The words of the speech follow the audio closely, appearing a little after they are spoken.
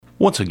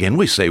Once again,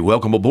 we say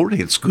welcome aboard.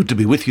 It's good to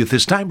be with you at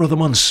this time. Brother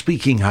Munn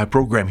speaking. Our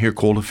program here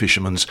called A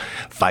Fisherman's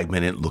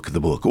 5-Minute Look at the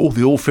Book. Oh,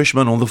 the old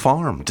fisherman on the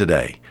farm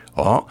today.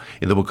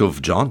 In the book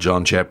of John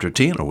chapter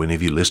 10, or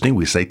whenever you're listening,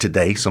 we say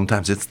today.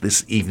 Sometimes it's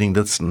this evening,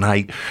 this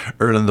night,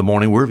 early in the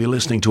morning, wherever you're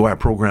listening to our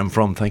program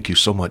from. Thank you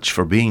so much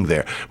for being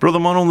there. Brother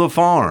Munn on the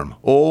farm.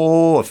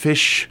 Oh, a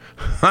fish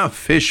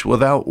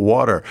without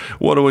water.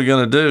 What are we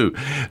going to do?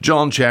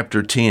 John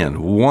chapter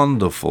 10,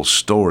 wonderful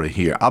story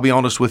here. I'll be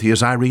honest with you,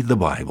 as I read the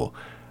Bible,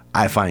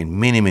 I find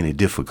many, many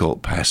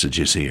difficult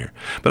passages here.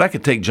 But I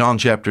could take John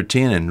chapter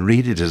 10 and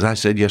read it, as I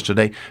said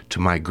yesterday, to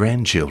my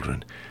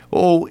grandchildren.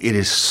 Oh, it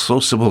is so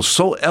simple,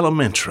 so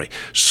elementary,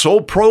 so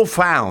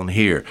profound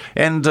here.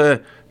 And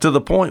to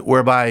the point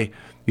whereby,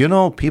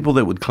 people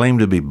that would claim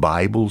to be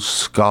Bible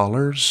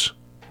scholars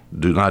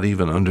do not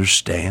even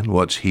understand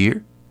what's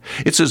here.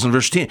 It says in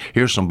verse 10,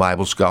 here's some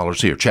Bible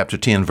scholars here, chapter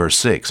 10, verse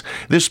 6.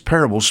 This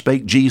parable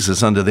spake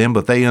Jesus unto them,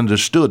 but they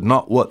understood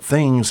not what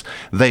things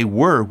they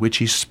were which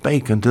he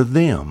spake unto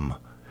them.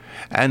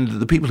 And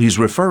the people he's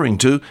referring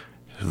to,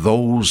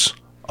 these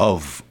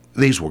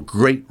were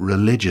great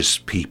religious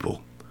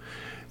people.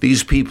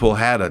 These people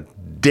had a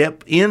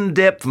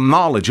in-depth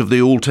knowledge of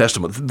the Old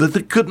Testament, that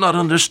they could not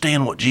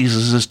understand what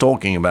Jesus is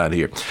talking about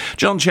here.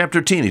 John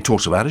chapter 10, he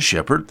talks about a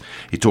shepherd.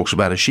 He talks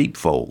about a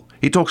sheepfold.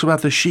 He talks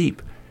about the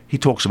sheep. He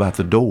talks about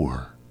the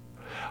door.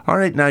 All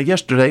right, now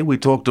yesterday we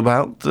talked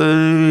about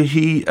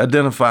he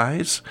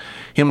identifies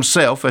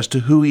himself as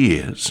to who he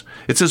is.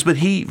 It says,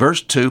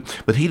 verse 2,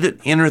 but he that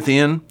entereth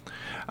in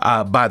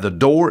by the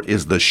door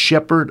is the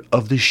shepherd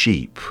of the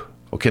sheep.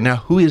 Okay, now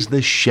who is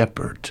the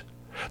shepherd?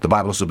 The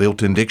Bible is a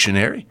built-in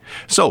dictionary.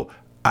 So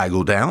I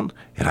go down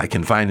and I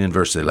can find in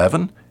verse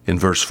 11, in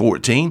verse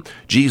 14,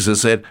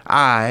 Jesus said,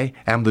 I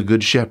am the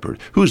good shepherd.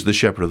 Who's the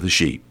shepherd of the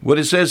sheep? What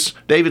it says,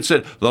 David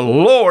said, the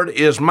Lord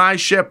is my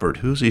shepherd.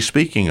 Who's he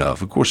speaking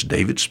of? Of course,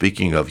 David's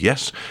speaking of,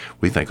 yes,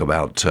 we think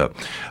about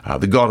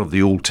the God of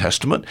the Old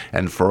Testament.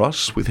 And for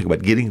us, we think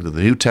about getting to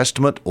the New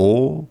Testament.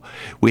 Oh,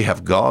 we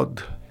have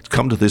God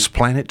come to this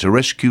planet to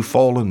rescue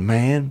fallen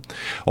man,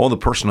 the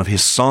person of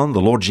his Son, the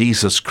Lord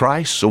Jesus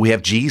Christ. So we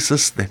have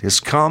Jesus that has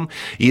come.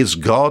 He is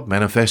God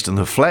manifest in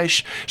the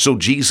flesh. So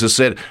Jesus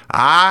said,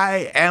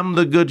 I am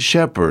the good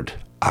shepherd.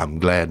 I'm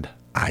glad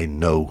I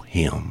know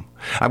him.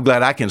 I'm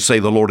glad I can say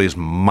the Lord is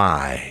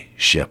my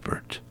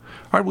shepherd.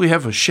 All right, we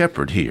have a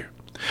shepherd here.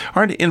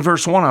 All right, in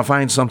verse 1, I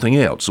find something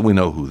else. We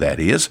know who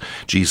that is.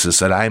 Jesus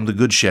said, I am the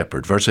good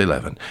shepherd. Verse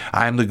 11,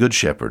 I am the good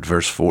shepherd.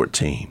 Verse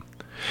 14.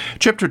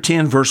 Chapter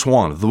 10, verse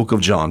 1 of the book of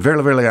John.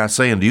 Verily, verily, I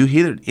say unto you,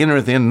 he that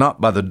entereth in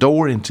not by the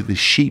door into the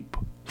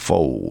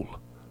sheepfold.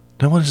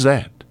 Now, what is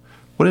that?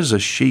 What is a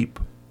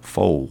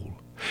sheepfold?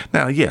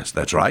 Now, yes,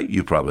 that's right.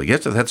 You probably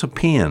guessed it. That's a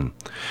pen.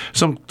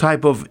 Some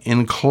type of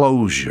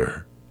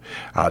enclosure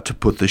to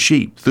put the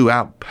sheep.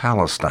 Throughout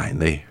Palestine,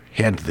 they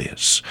had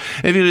this.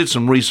 If you did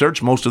some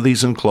research, most of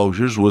these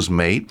enclosures was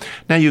made.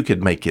 Now you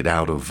could make it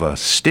out of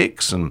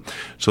sticks and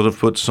sort of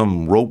put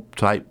some rope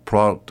type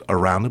product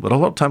around it, but a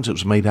lot of times it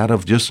was made out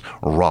of just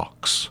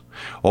rocks.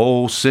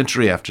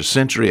 Century after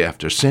century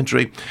after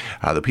century,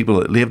 the people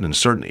that lived in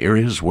certain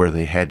areas where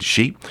they had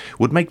sheep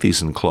would make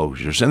these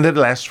enclosures, and they'd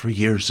last for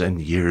years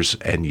and years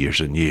and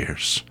years and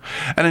years.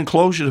 An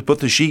enclosure to put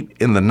the sheep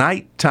in the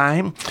night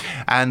time,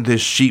 and this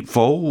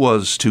sheepfold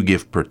was to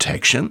give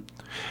protection.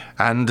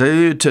 And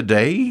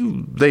today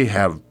they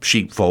have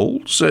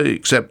sheepfolds,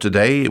 except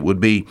today it would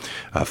be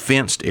a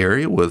fenced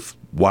area with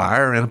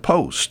wire and a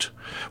post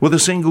with a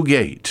single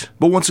gate.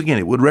 But once again,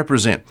 it would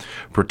represent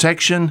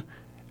protection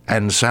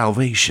and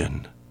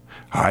salvation.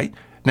 All right.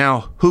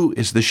 Now, who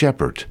is the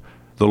shepherd?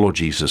 The Lord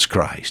Jesus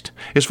Christ.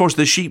 As far as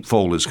the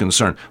sheepfold is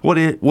concerned, what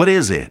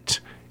is it?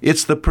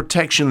 It's the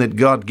protection that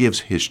God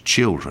gives his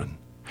children.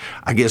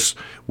 I guess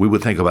we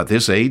would think about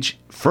this age.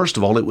 First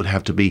of all, it would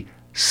have to be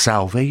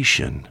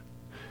salvation.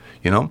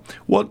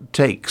 What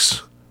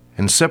takes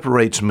and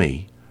separates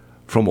me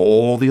from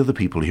all the other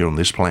people here on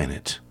this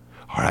planet?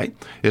 All right.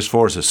 As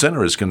far as a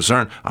sinner is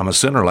concerned, I'm a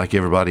sinner like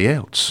everybody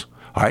else.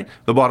 All right.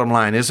 The bottom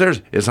line is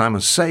I'm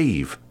a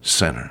saved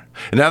sinner.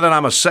 And now that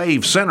I'm a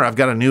saved sinner, I've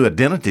got a new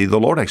identity. The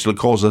Lord actually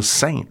calls us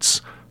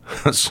saints.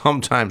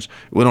 Sometimes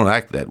we don't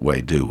act that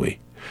way, do we?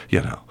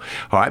 All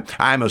right.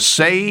 I'm a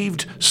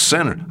saved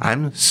sinner.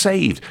 I'm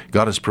saved.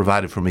 God has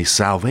provided for me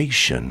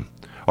salvation.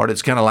 Or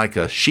it's kind of like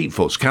a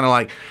sheepfold. It's kind of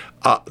like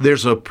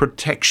there's a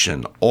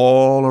protection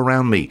all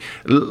around me.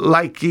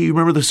 Like you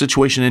remember the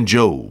situation in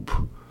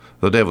Job.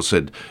 The devil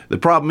said, the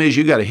problem is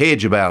you got a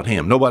hedge about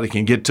him. Nobody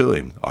can get to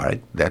him. All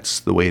right, that's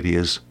the way it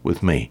is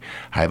with me.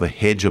 I have a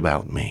hedge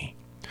about me.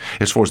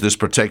 As far as this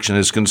protection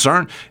is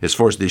concerned, as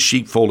far as this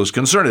sheepfold is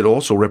concerned, it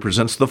also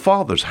represents the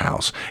Father's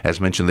house,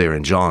 as mentioned there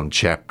in John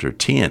chapter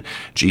 10.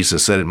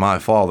 Jesus said, in my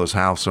Father's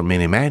house are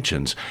many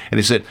mansions. And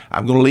he said,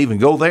 I'm going to leave and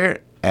go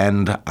there,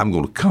 and I'm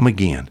going to come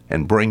again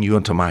and bring you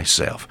unto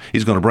myself.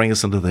 He's going to bring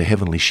us into the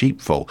heavenly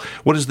sheepfold.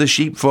 What is the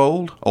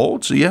sheepfold?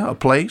 It's a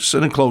place,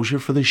 an enclosure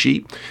for the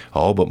sheep.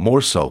 But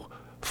more so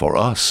for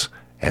us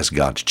as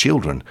God's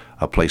children,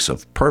 a place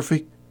of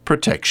perfect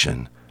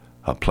protection,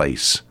 a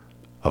place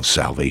of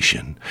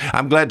salvation.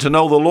 I'm glad to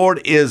know the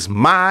Lord is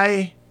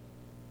my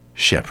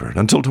shepherd.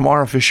 Until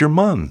tomorrow,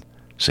 fisherman,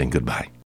 saying goodbye.